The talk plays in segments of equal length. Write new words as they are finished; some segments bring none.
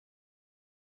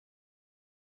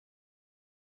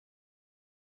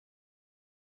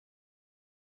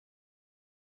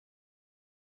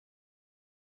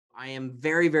I am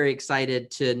very, very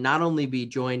excited to not only be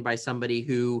joined by somebody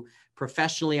who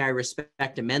professionally I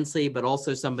respect immensely, but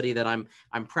also somebody that I'm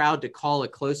proud to call a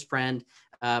close friend,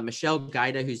 Michelle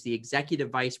Giuda, who's the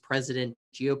Executive Vice President,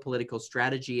 Geopolitical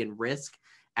Strategy and Risk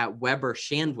at Weber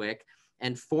Shandwick,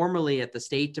 and formerly at the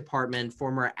State Department,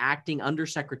 former acting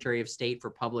Undersecretary of State for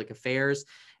Public Affairs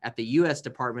at the U.S.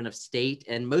 Department of State,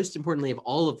 and most importantly of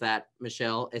all of that,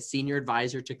 Michelle, a senior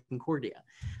advisor to Concordia.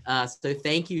 So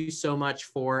thank you so much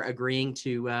for agreeing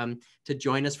to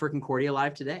join us for Concordia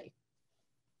Live today.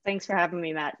 Thanks for having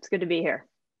me, Matt. It's good to be here.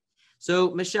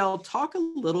 So Michelle, talk a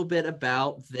little bit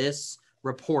about this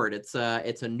report. It's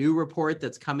a new report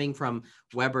that's coming from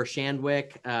Weber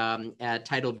Shandwick,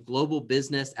 titled Global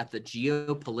Business at the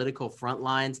Geopolitical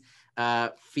Frontlines.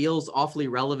 Feels awfully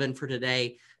relevant for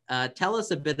today. Tell us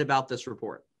a bit about this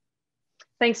report.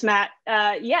 Thanks, Matt.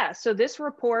 So this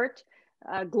report,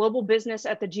 Global Business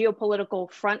at the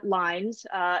Geopolitical Frontlines,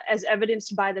 as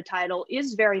evidenced by the title,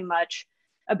 is very much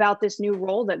about this new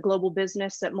role that global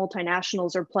business, that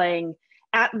multinationals are playing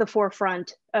at the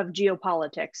forefront of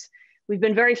geopolitics. We've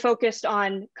been very focused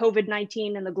on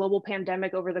COVID-19 and the global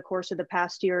pandemic over the course of the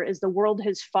past year as the world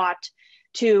has fought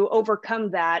to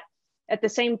overcome that. At the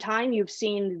same time, you've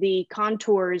seen the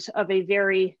contours of a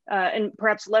very, and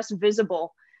perhaps less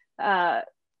visible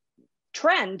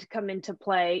trend come into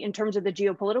play in terms of the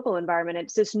geopolitical environment.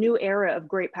 It's this new era of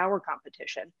great power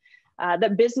competition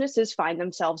that businesses find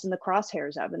themselves in the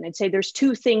crosshairs of. And I'd say there's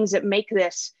two things that make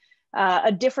this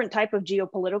a different type of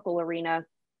geopolitical arena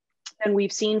than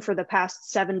we've seen for the past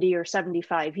 70 or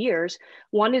 75 years.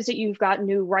 One is that you've got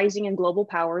new rising and global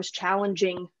powers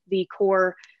challenging the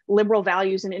core liberal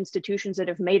values and institutions that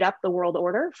have made up the world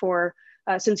order for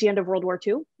since the end of World War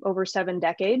II, over 7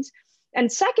 decades.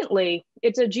 And secondly,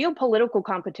 it's a geopolitical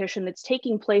competition that's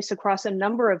taking place across a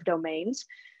number of domains: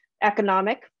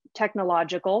 economic,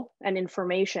 technological, and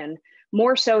information,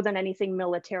 more so than anything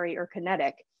military or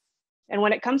kinetic. And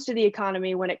when it comes to the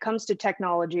economy, when it comes to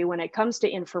technology, when it comes to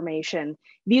information,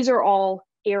 these are all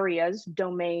areas,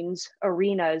 domains,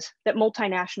 arenas that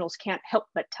multinationals can't help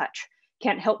but touch,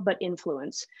 can't help but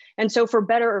influence. And so for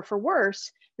better or for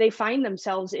worse, they find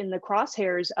themselves in the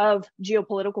crosshairs of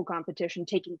geopolitical competition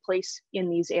taking place in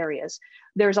these areas.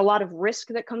 There's a lot of risk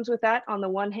that comes with that on the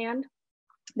one hand.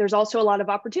 There's also a lot of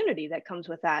opportunity that comes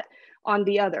with that on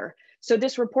the other. So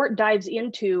this report dives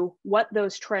into what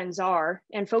those trends are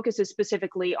and focuses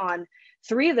specifically on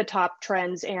 3 of the top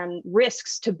trends and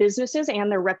risks to businesses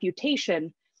and their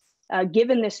reputation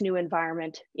given this new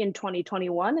environment in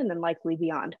 2021 and then likely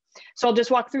beyond. So I'll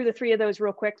just walk through the 3 of those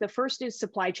real quick. The first is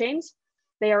supply chains.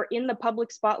 They are in the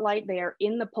public spotlight. They are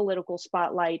in the political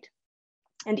spotlight.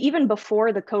 And even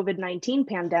before the COVID-19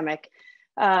 pandemic,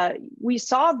 we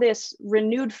saw this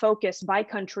renewed focus by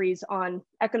countries on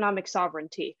economic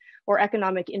sovereignty or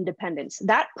economic independence.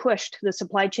 That pushed the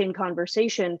supply chain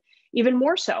conversation even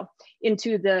more so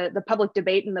into the public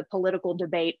debate and the political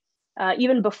debate,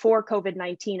 even before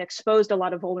COVID-19 exposed a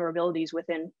lot of vulnerabilities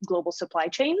within global supply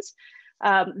chains.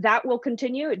 That will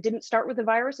continue. It didn't start with the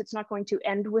virus. It's not going to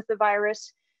end with the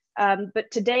virus. But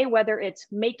today, whether it's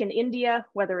Make in India,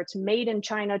 whether it's Made in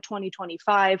China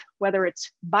 2025, whether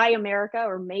it's Buy America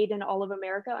or Made in all of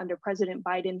America under President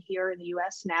Biden here in the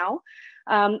US now,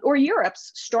 or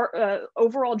Europe's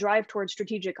overall drive towards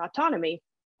strategic autonomy,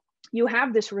 you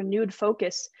have this renewed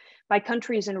focus by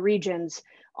countries and regions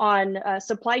on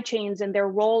supply chains and their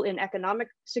role in economic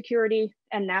security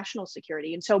and national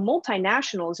security. And so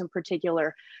multinationals in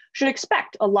particular should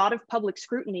expect a lot of public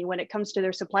scrutiny when it comes to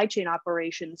their supply chain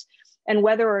operations and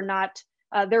whether or not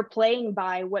they're playing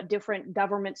by what different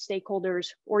government stakeholders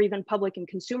or even public and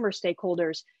consumer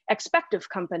stakeholders expect of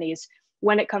companies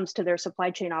when it comes to their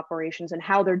supply chain operations and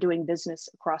how they're doing business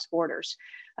across borders.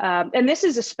 And this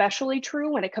is especially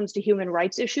true when it comes to human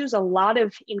rights issues. A lot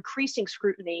of increasing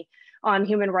scrutiny on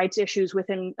human rights issues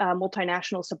within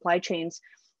multinational supply chains.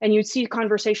 And you'd see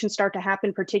conversations start to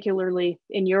happen, particularly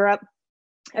in Europe,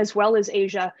 as well as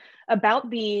Asia,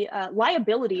 about the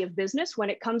liability of business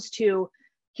when it comes to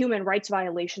human rights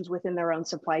violations within their own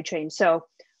supply chain. So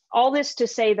all this to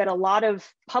say that a lot of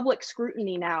public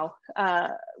scrutiny now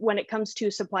when it comes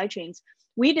to supply chains.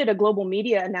 We did a global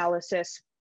media analysis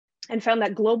and found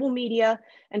that global media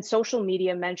and social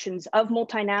media mentions of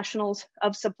multinationals,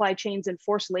 of supply chains and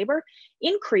forced labor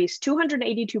increased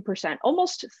 282%,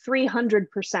 almost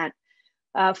 300%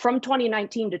 from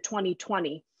 2019 to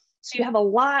 2020. So you have a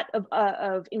lot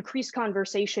of increased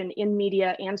conversation in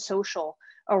media and social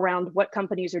around what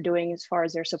companies are doing as far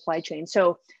as their supply chain.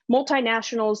 So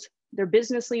multinationals, their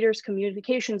business leaders,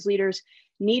 communications leaders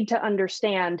need to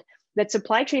understand that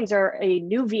supply chains are a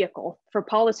new vehicle for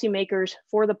policymakers,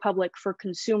 for the public, for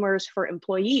consumers, for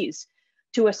employees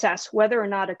to assess whether or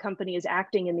not a company is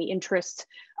acting in the interests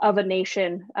of a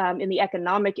nation, in the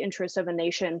economic interests of a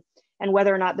nation, and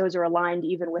whether or not those are aligned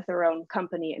even with their own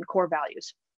company and core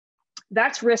values.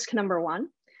 That's risk number one.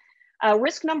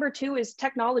 Risk number two is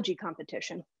technology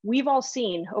competition. We've all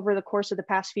seen over the course of the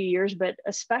past few years, but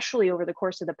especially over the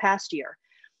course of the past year,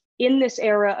 in this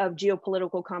era of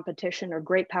geopolitical competition or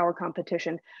great power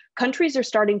competition, countries are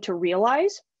starting to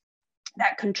realize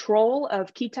that control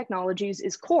of key technologies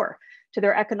is core to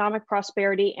their economic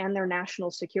prosperity and their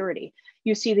national security.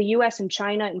 You see the US and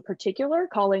China in particular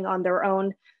calling on their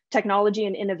own technology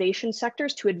and innovation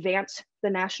sectors to advance the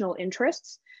national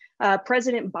interests.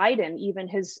 President Biden even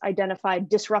has identified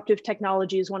disruptive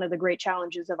technology as one of the great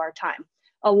challenges of our time,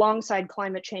 alongside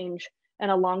climate change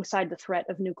and alongside the threat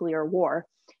of nuclear war.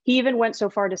 He even went so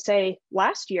far to say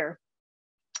last year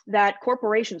that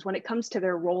corporations, when it comes to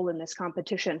their role in this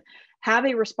competition, have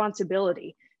a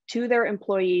responsibility to their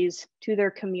employees, to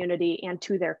their community, and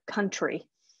to their country.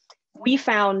 We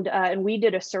found, and we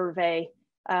did a survey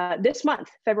this month,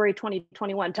 February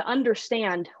 2021, to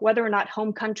understand whether or not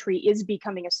home country is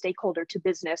becoming a stakeholder to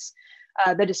business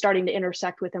that is starting to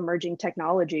intersect with emerging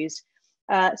technologies.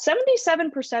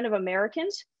 77% of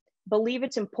Americans believe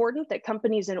it's important that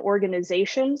companies and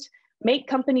organizations make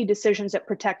company decisions that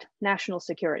protect national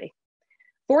security.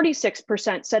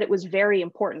 46% said it was very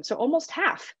important. So almost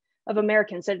half of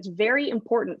Americans said it's very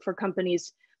important for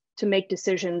companies to make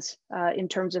decisions in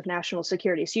terms of national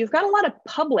security. So you've got a lot of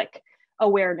public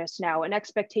awareness now and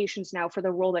expectations now for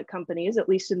the role that companies, at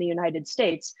least in the United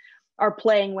States, are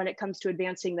playing when it comes to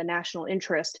advancing the national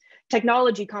interest.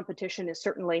 Technology competition is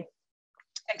certainly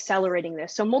accelerating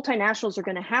this. So multinationals are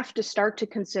going to have to start to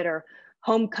consider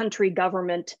home country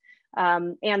government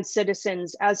and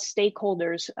citizens as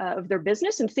stakeholders of their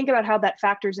business and think about how that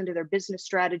factors into their business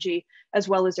strategy as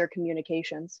well as their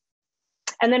communications.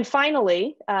 And then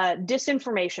finally,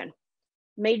 disinformation,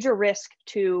 major risk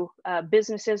to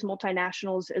businesses,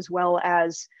 multinationals, as well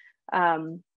as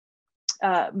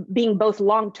being both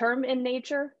long-term in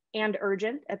nature and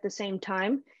urgent at the same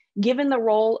time. Given the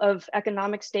role of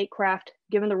economic statecraft,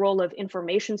 given the role of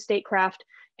information statecraft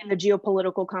in the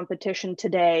geopolitical competition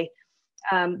today,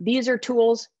 these are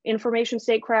tools, information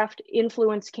statecraft,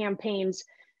 influence campaigns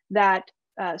that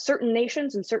certain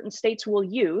nations and certain states will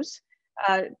use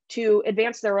to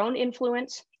advance their own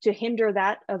influence, to hinder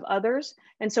that of others.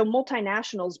 And so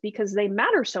multinationals, because they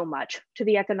matter so much to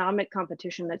the economic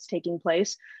competition that's taking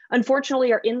place,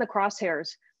 unfortunately are in the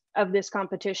crosshairs of this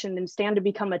competition and stand to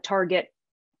become a target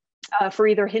for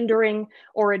either hindering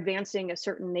or advancing a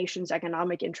certain nation's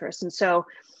economic interests. And so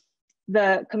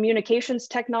the communications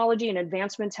technology and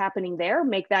advancements happening there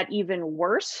make that even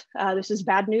worse. This is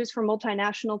bad news for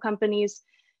multinational companies.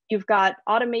 You've got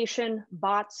automation,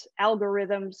 bots,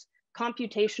 algorithms,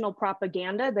 computational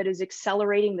propaganda that is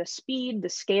accelerating the speed, the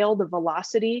scale, the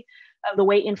velocity of the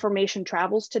way information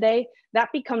travels today.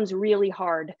 That becomes really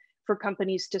hard for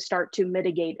companies to start to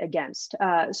mitigate against.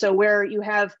 So where you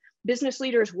have business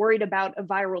leaders worried about a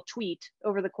viral tweet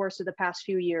over the course of the past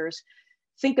few years,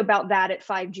 think about that at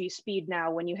 5G speed now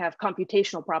when you have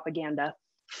computational propaganda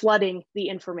flooding the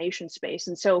information space.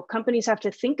 And so companies have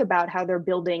to think about how they're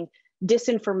building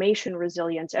disinformation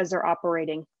resilience as they're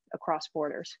operating across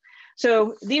borders.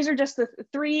 So these are just the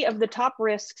three of the top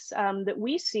risks that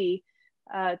we see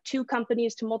to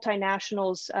companies, to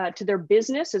multinationals, to their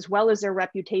business, as well as their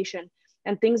reputation,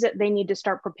 and things that they need to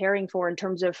start preparing for in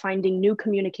terms of finding new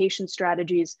communication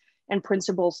strategies and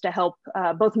principles to help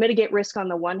both mitigate risk on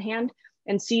the one hand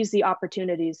and seize the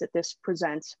opportunities that this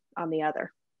presents on the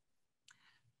other.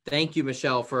 Thank you,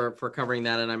 Michelle, for covering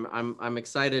that. And I'm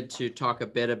excited to talk a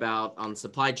bit about on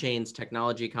supply chains,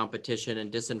 technology competition,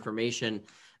 and disinformation.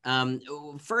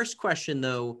 First question,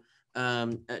 though,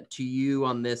 to you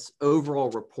on this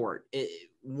overall report.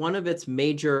 One of its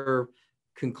major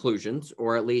conclusions,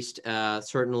 or at least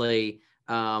certainly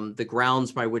the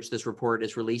grounds by which this report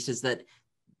is released, is that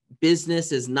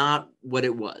business is not what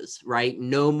it was, right?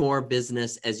 No more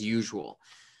business as usual.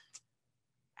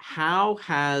 How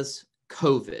has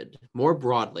COVID, more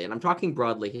broadly, and I'm talking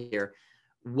broadly here,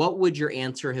 what would your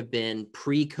answer have been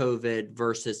pre-COVID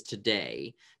versus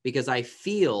today? Because I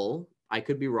feel, I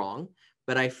could be wrong,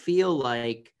 but I feel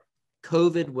like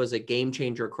COVID was a game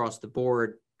changer across the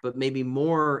board, but maybe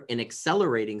more in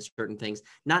accelerating certain things,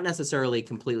 not necessarily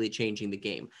completely changing the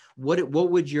game. What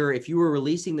would your, if you were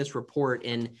releasing this report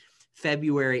in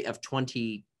February of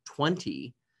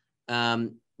 2020,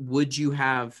 would you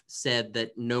have said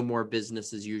that no more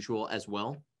business as usual as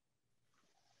well?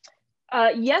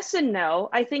 Yes and no.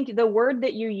 I think the word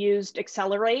that you used,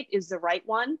 accelerate, is the right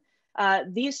one.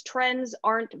 These trends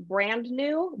aren't brand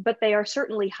new, but they are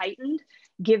certainly heightened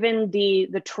given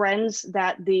the trends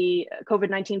that the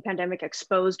COVID-19 pandemic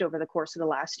exposed over the course of the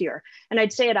last year. And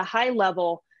I'd say at a high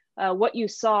level, what you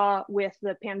saw with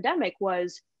the pandemic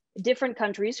was different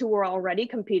countries who were already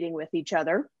competing with each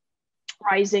other,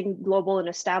 rising global and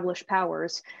established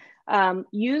powers,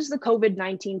 use the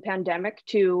COVID-19 pandemic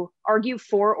to argue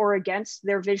for or against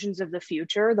their visions of the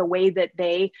future, the way that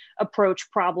they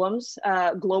approach problems,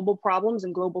 global problems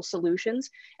and global solutions.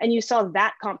 And you saw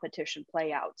that competition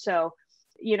play out. So,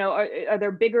 you know, are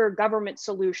there bigger government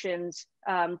solutions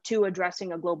to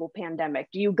addressing a global pandemic?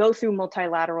 Do you go through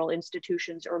multilateral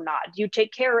institutions or not? Do you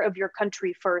take care of your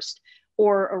country first,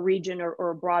 or a region,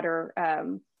 or broader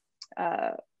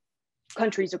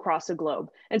countries across the globe?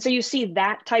 And so you see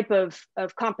that type of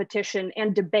competition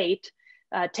and debate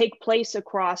take place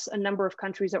across a number of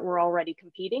countries that were already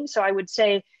competing. So I would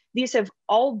say these have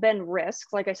all been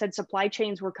risks. Like I said, supply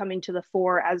chains were coming to the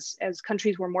fore as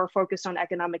countries were more focused on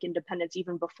economic independence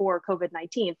even before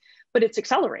COVID-19, but it's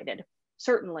accelerated,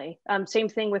 certainly. Same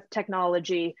thing with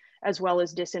technology as well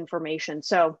as disinformation.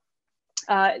 So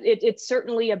it's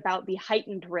certainly about the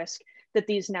heightened risk that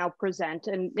these now present.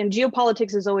 And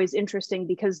geopolitics is always interesting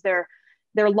because they're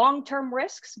long-term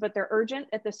risks, but they're urgent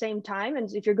at the same time. And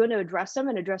if you're going to address them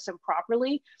and address them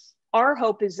properly, our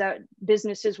hope is that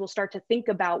businesses will start to think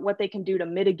about what they can do to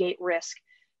mitigate risk,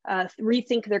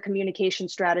 rethink their communication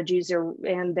strategies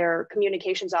and their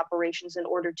communications operations in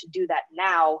order to do that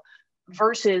now,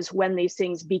 versus when these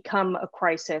things become a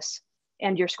crisis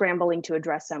and you're scrambling to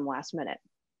address them last minute.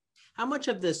 How much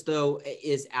of this, though,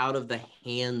 is out of the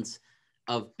hands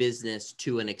of business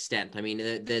to an extent? I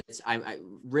mean,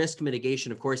 risk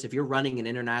mitigation, of course, if you're running an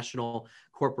international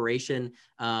corporation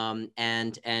and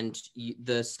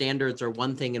the standards are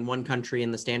one thing in one country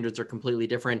and the standards are completely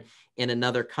different in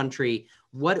another country,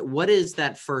 what is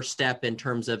that first step in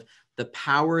terms of the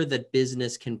power that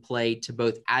business can play to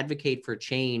both advocate for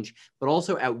change, but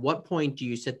also at what point do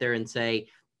you sit there and say,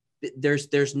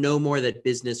 there's no more that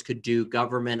business could do,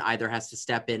 government either has to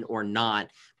step in or not,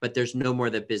 but there's no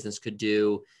more that business could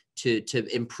do to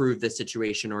improve the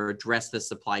situation or address the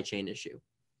supply chain issue?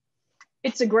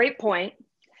 It's a great point.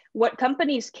 What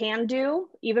companies can do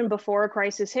even before a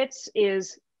crisis hits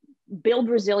is build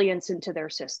resilience into their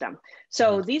system.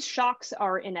 So these shocks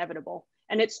are inevitable,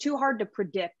 and it's too hard to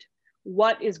predict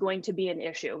what is going to be an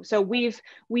issue. So we've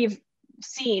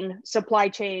seen supply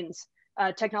chains,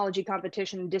 technology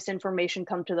competition, disinformation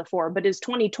come to the fore. But as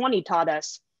 2020 taught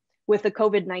us with the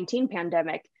COVID-19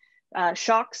 pandemic,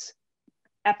 shocks,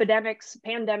 epidemics,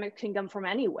 pandemics can come from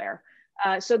anywhere.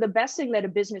 So the best thing that a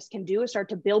business can do is start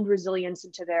to build resilience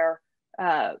into their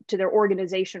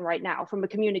organization right now. From a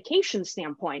communication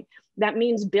standpoint, that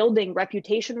means building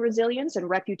reputation resilience and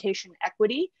reputation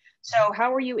equity. So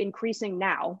how are you increasing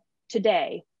now,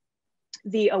 today,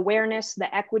 the awareness,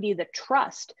 the equity, the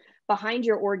trust behind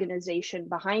your organization,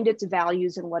 behind its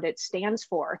values and what it stands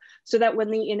for, so that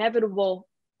when the inevitable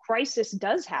crisis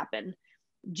does happen,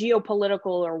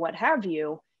 geopolitical or what have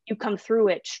you, you come through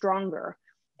it stronger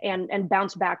and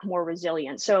bounce back more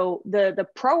resilient. So the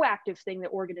proactive thing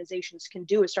that organizations can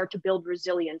do is start to build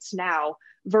resilience now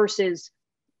versus,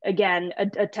 again,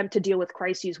 attempt to deal with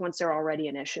crises once they're already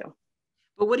an issue.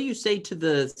 But what do you say to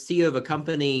the CEO of a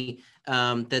company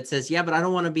that says, yeah, but I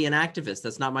don't want to be an activist.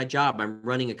 That's not my job. I'm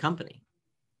running a company.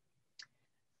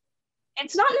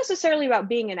 It's not necessarily about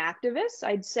being an activist.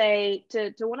 I'd say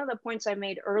to one of the points I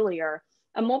made earlier,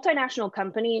 a multinational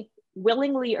company,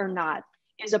 willingly or not,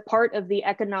 is a part of the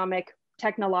economic,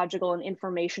 technological, and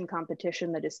information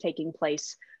competition that is taking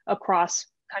place across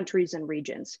countries and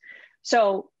regions.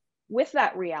 So with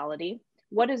that reality,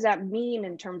 what does that mean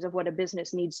in terms of what a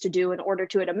business needs to do in order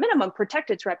to, at a minimum,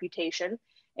 protect its reputation,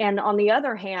 and on the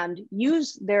other hand,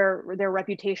 use their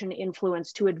reputation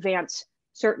influence to advance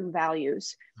certain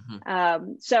values?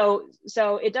 So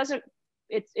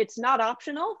it's not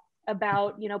optional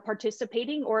about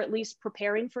participating or at least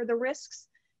preparing for the risks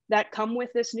that come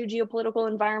with this new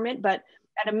geopolitical environment, but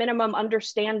at a minimum,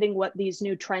 understanding what these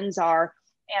new trends are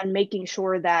and making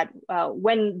sure that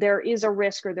when there is a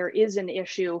risk or there is an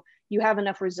issue, you have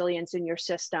enough resilience in your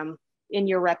system, in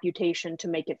your reputation, to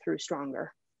make it through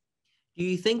stronger. Do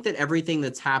you think that everything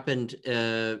that's happened,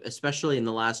 especially in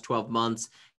the last 12 months,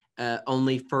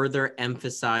 only further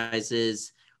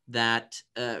emphasizes that,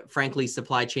 frankly,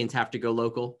 supply chains have to go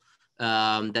local?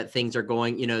 That things are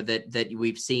going, that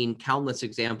we've seen countless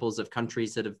examples of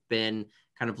countries that have been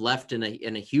kind of left in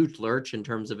a huge lurch in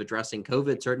terms of addressing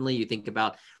COVID. Certainly, you think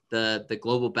about the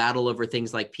global battle over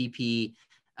things like PPE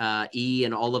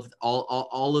and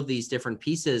all of these different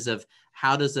pieces of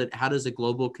how does a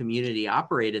global community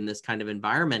operate in this kind of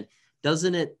environment?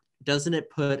 Doesn't it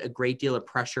put a great deal of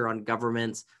pressure on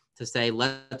governments to say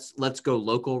let's go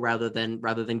local rather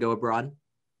than go abroad?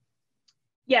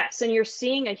 Yes, and you're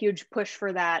seeing a huge push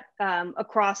for that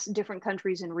across different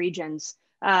countries and regions.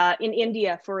 In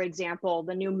India, for example,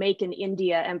 the new Make in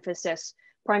India emphasis,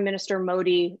 Prime Minister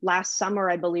Modi last summer,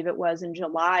 I believe it was in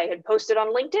July, had posted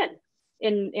on LinkedIn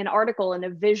in an article and a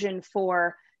vision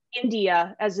for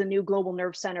India as the new global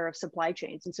nerve center of supply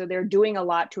chains. And so they're doing a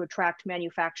lot to attract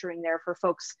manufacturing there for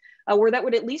folks where that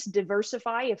would at least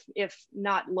diversify, if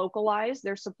not localize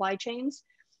their supply chains.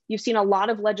 You've seen a lot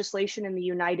of legislation in the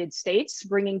United States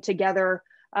bringing together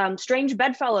strange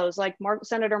bedfellows like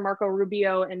Senator Marco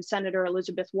Rubio and Senator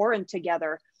Elizabeth Warren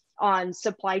together on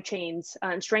supply chains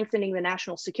and strengthening the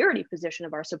national security position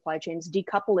of our supply chains,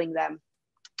 decoupling them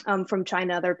from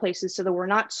China and other places so that we're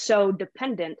not so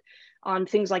dependent on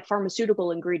things like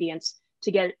pharmaceutical ingredients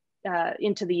to get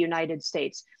into the United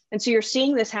States. And so you're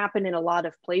seeing this happen in a lot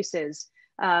of places.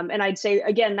 And I'd say,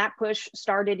 again, that push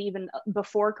started even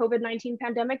before COVID-19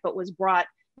 pandemic, but was brought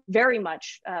very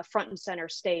much front and center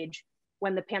stage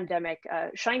when the pandemic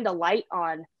shined a light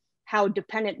on how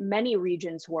dependent many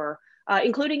regions were,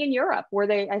 including in Europe, where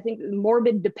I think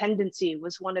morbid dependency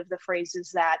was one of the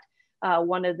phrases that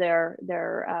one of their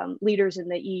leaders in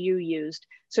the EU used.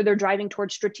 So they're driving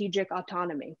towards strategic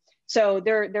autonomy. So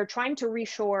they're trying to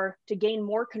reshore to gain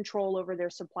more control over their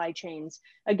supply chains.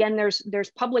 Again,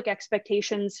 there's public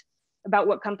expectations about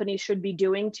what companies should be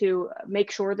doing to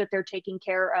make sure that they're taking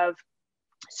care of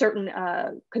certain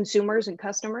consumers and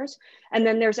customers. And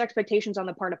then there's expectations on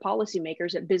the part of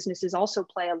policymakers that businesses also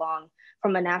play along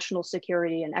from a national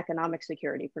security and economic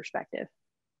security perspective.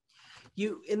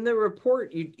 You, in the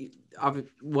report,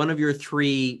 one of your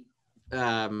three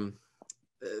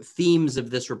themes of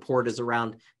this report is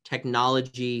around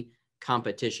technology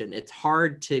competition. It's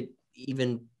hard to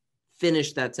even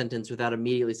finish that sentence without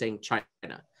immediately saying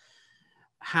China.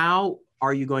 How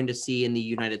are you going to see in the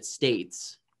United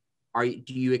States?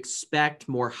 Do you expect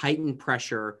more heightened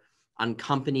pressure on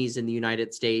companies in the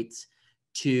United States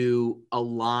to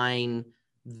align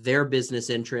their business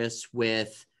interests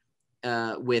with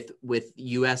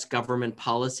U.S. government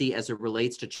policy as it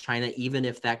relates to China, even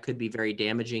if that could be very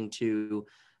damaging to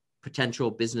potential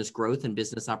business growth and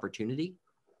business opportunity?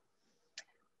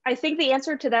 I think the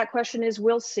answer to that question is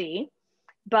we'll see.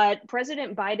 But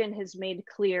President Biden has made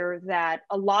clear that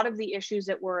a lot of the issues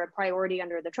that were a priority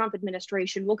under the Trump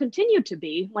administration will continue to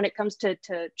be when it comes to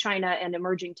China and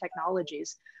emerging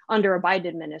technologies under a Biden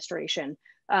administration,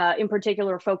 in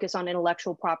particular, focus on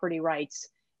intellectual property rights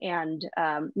and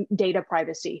data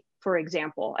privacy, for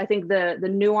example. I think the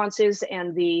nuances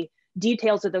and the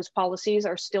details of those policies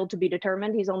are still to be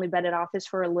determined. He's only been in office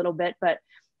for a little bit, but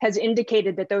has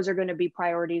indicated that those are going to be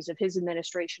priorities of his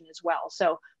administration as well.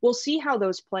 So we'll see how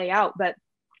those play out. But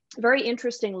very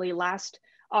interestingly, last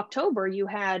October, you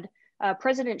had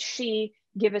President Xi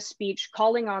give a speech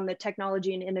calling on the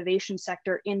technology and innovation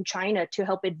sector in China to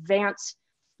help advance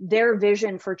their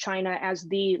vision for China as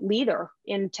the leader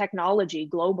in technology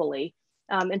globally,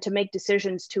 and to make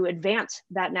decisions to advance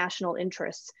that national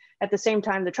interests. At the same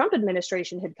time, the Trump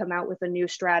administration had come out with a new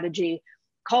strategy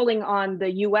calling on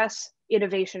the US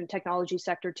innovation technology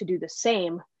sector to do the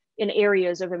same in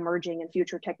areas of emerging and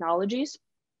future technologies.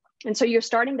 And so you're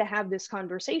starting to have this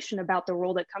conversation about the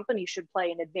role that companies should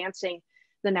play in advancing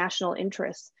the national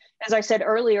interests. As I said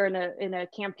earlier in a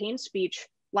campaign speech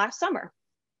last summer,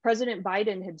 President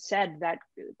Biden had said that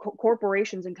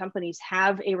corporations and companies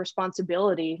have a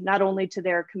responsibility not only to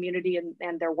their community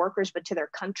and their workers, but to their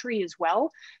country as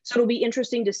well. So it'll be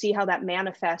interesting to see how that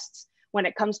manifests when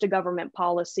it comes to government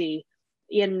policy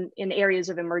in areas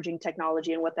of emerging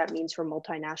technology and what that means for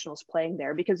multinationals playing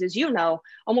there. Because as you know,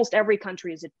 almost every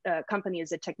company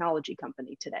is a technology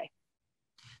company today.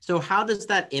 So how does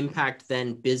that impact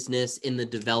then business in the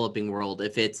developing world?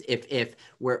 If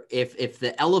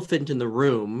the elephant in the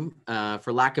room,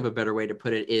 for lack of a better way to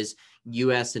put it, is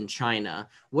U.S. and China,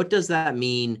 what does that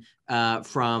mean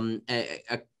from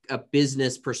a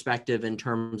business perspective in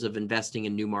terms of investing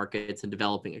in new markets and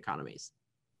developing economies?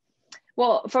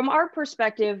 Well, from our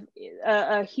perspective,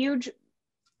 a huge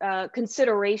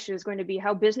consideration is going to be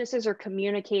how businesses are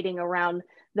communicating around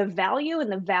the value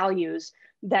and the values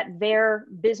that their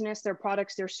business, their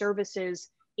products, their services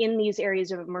in these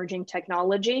areas of emerging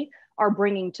technology are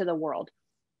bringing to the world.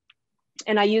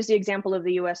 And I use the example of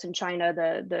the US and China,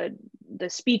 the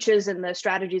speeches and the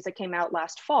strategies that came out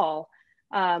last fall.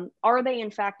 Are they in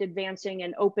fact advancing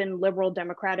an open, liberal,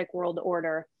 democratic world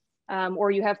order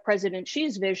or you have President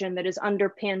Xi's vision that is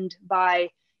underpinned by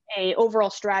a overall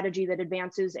strategy that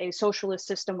advances a socialist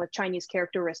system with Chinese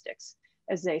characteristics,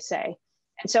 as they say.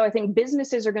 And so I think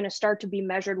businesses are going to start to be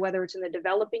measured, whether it's in the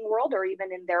developing world or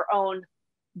even in their own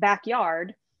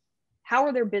backyard. How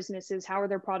are their businesses, how are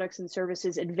their products and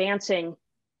services advancing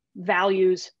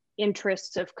values,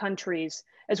 interests of countries,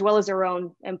 as well as their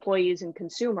own employees and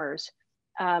consumers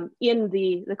in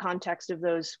the context of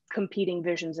those competing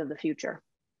visions of the future?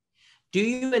 Do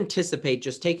you anticipate,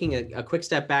 just taking a quick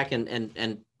step back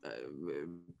and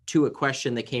to a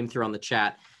question that came through on the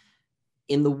chat,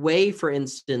 in the way, for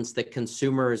instance, that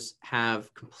consumers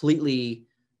have completely,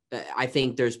 I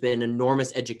think there's been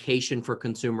enormous education for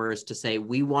consumers to say,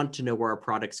 we want to know where our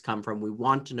products come from. We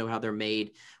want to know how they're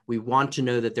made. We want to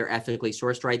know that they're ethically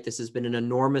sourced, right? This has been an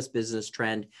enormous business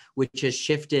trend, which has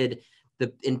shifted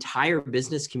the entire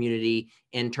business community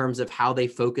in terms of how they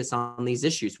focus on these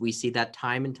issues. We see that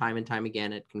time and time and time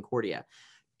again at Concordia.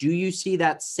 Do you see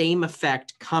that same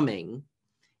effect coming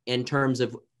in terms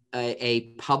of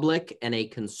a public and a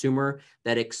consumer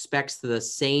that expects the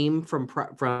same from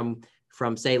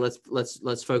say,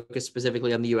 let's focus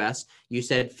specifically on the US. You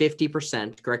said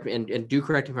 50%, correct me, and do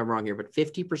correct me if I'm wrong here, but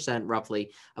 50%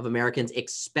 roughly of Americans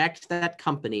expect that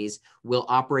companies will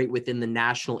operate within the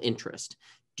national interest.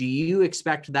 Do you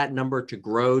expect that number to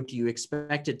grow? Do you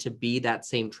expect it to be that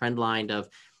same trend line of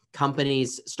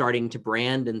companies starting to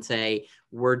brand and say,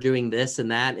 we're doing this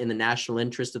and that in the national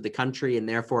interest of the country and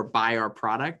therefore buy our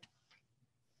product?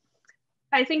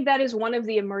 I think that is one of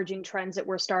the emerging trends that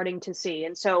we're starting to see.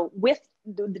 And so with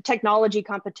the technology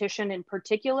competition in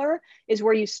particular is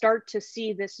where you start to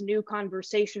see this new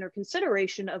conversation or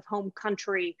consideration of home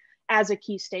country as a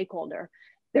key stakeholder.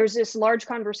 There's this large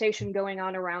conversation going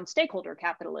on around stakeholder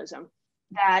capitalism,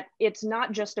 that it's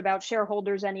not just about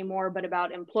shareholders anymore, but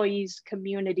about employees,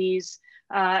 communities,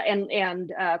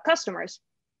 and customers.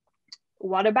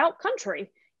 What about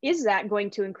country? Is that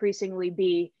going to increasingly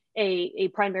be a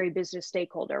primary business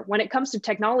stakeholder? When it comes to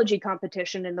technology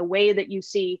competition and the way that you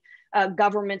see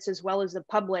governments as well as the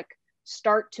public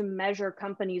start to measure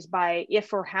companies by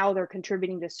if or how they're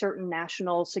contributing to certain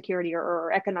national security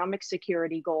or economic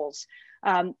security goals,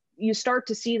 you start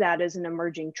to see that as an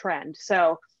emerging trend.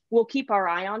 So we'll keep our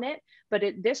eye on it, but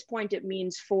at this point, it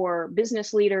means for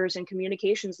business leaders and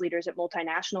communications leaders at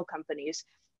multinational companies,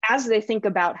 as they think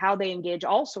about how they engage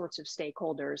all sorts of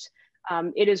stakeholders,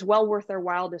 it is well worth their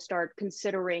while to start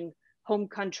considering home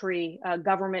country,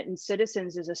 government and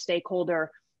citizens as a stakeholder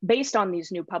based on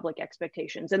these new public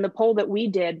expectations. And the poll that we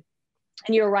did,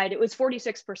 and you're right, it was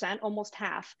 46%, almost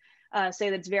half,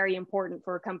 say that's very important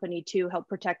for a company to help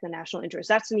protect the national interest.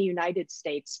 That's in the United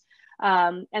States.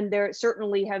 And there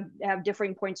certainly have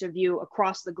differing points of view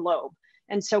across the globe.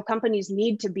 And so companies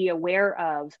need to be aware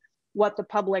of what the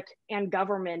public and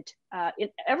government in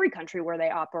every country where they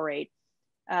operate,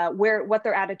 what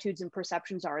their attitudes and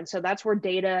perceptions are. And so that's where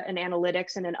data and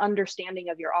analytics and an understanding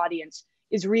of your audience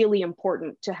is really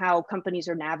important to how companies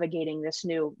are navigating this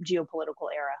new geopolitical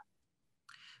era.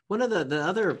 One of the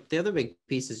other big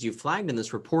pieces you flagged in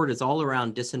this report is all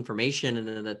around disinformation, and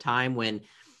at a time when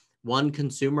one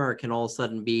consumer can all of a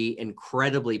sudden be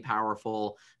incredibly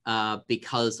powerful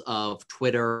because of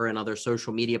Twitter and other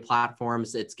social media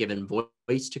platforms. It's given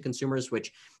voice to consumers,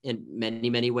 which in many,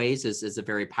 many ways is a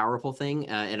very powerful thing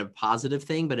and a positive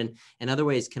thing, but in other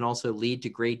ways can also lead to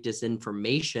great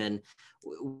disinformation.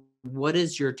 What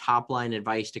is your top line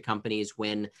advice to companies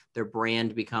when their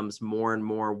brand becomes more and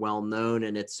more well known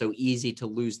and it's so easy to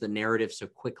lose the narrative so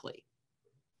quickly?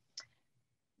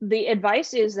 The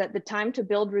advice is that the time to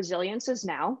build resilience is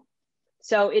now.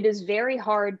 So it is very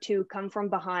hard to come from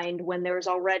behind when there's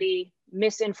already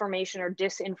misinformation or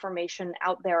disinformation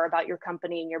out there about your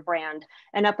company and your brand.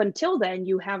 And up until then,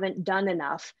 you haven't done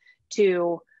enough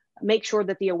to make sure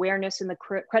that the awareness and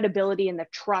the credibility and the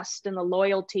trust and the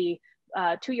loyalty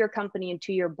to your company and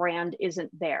to your brand isn't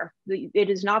there. It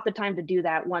is not the time to do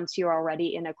that once you're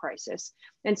already in a crisis.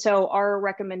 And so our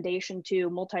recommendation to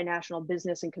multinational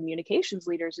business and communications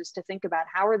leaders is to think about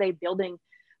how are they building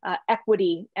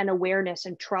equity and awareness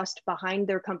and trust behind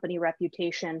their company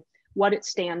reputation, what it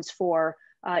stands for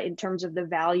in terms of the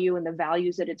value and the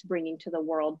values that it's bringing to the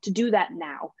world, to do that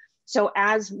now. So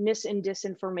as mis and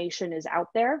disinformation is out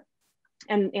there,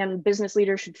 and business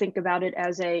leaders should think about it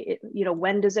as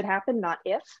when does it happen, not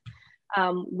if.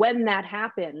 When that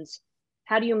happens,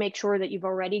 how do you make sure that you've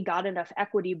already got enough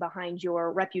equity behind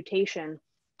your reputation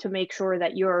to make sure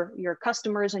that your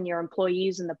customers and your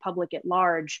employees and the public at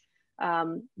large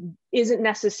isn't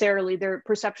necessarily, their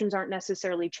perceptions aren't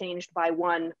necessarily changed by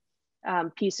one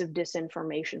piece of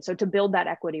disinformation. So to build that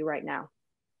equity right now.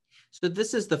 So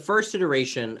this is the first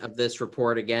iteration of this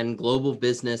report. Again, global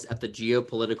business at the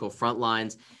geopolitical front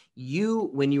lines. You,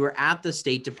 when you were at the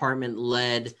State Department,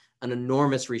 led an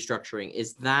enormous restructuring.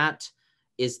 Is that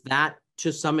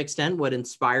to some extent what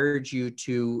inspired you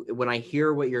to, when I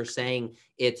hear what you're saying,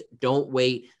 it's don't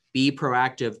wait, be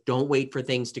proactive, don't wait for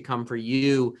things to come for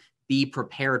you, be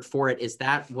prepared for it. Is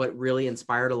that what really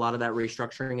inspired a lot of that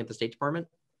restructuring at the State Department?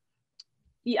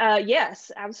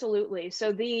 Yes, absolutely.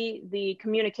 So the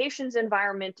communications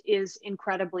environment is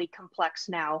incredibly complex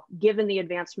now, given the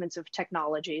advancements of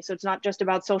technology. So it's not just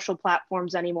about social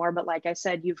platforms anymore, but like I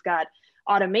said, you've got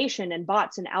automation and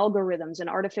bots and algorithms and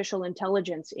artificial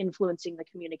intelligence influencing the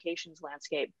communications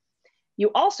landscape. You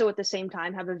also, at the same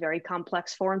time, have a very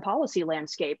complex foreign policy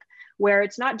landscape where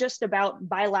it's not just about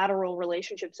bilateral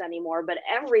relationships anymore, but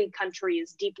every country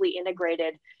is deeply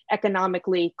integrated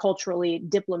economically, culturally,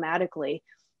 diplomatically.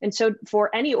 And so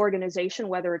for any organization,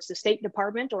 whether it's the State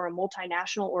Department or a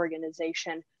multinational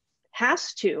organization,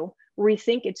 has to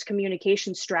rethink its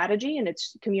communication strategy and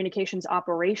its communications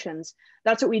operations.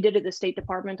 That's what we did at the State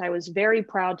Department. I was very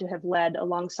proud to have led,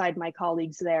 alongside my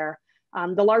colleagues there,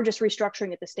 the largest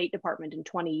restructuring at the State Department in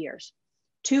 20 years,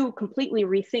 to completely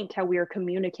rethink how we are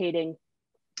communicating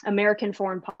American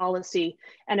foreign policy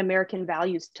and American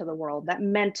values to the world. That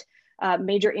meant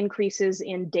major increases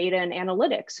in data and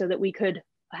analytics so that we could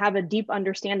have a deep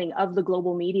understanding of the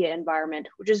global media environment,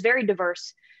 which is very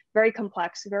diverse, very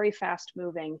complex, very fast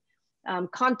moving,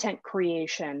 content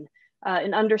creation,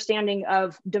 an understanding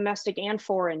of domestic and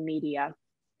foreign media,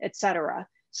 et cetera.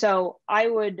 So I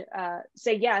would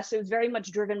say, yes, it was very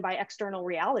much driven by external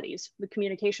realities, the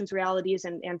communications realities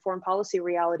and foreign policy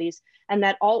realities, and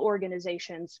that all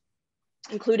organizations,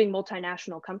 including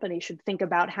multinational companies, should think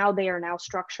about how they are now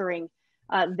structuring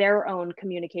their own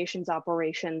communications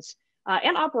operations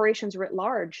and operations writ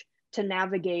large to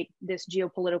navigate this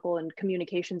geopolitical and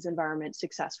communications environment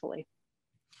successfully.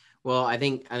 Well, I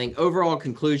think overall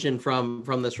conclusion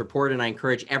from this report, and I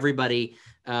encourage everybody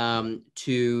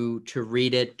to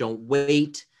read it. Don't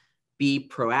wait, be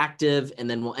proactive, and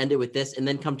then we'll end it with this, and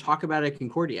then come talk about it at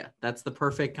Concordia. That's the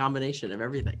perfect combination of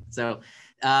everything. So,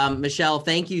 Michelle,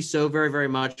 thank you so very, very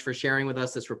much for sharing with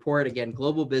us this report. Again,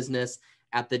 Global Business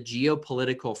at the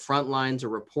Geopolitical Frontlines, a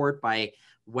report by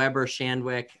Weber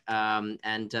Shandwick.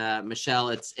 Michelle,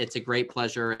 it's a great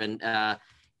pleasure, and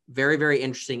very, very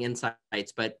interesting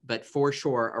insights, but for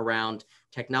sure around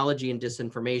technology and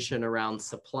disinformation, around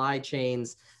supply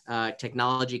chains,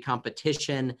 technology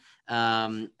competition.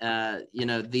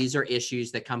 These are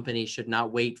issues that companies should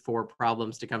not wait for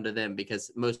problems to come to them, because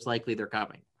most likely they're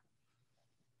coming.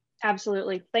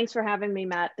 Absolutely. Thanks for having me,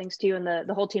 Matt. Thanks to you and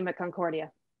the whole team at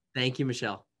Concordia. Thank you,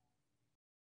 Michelle.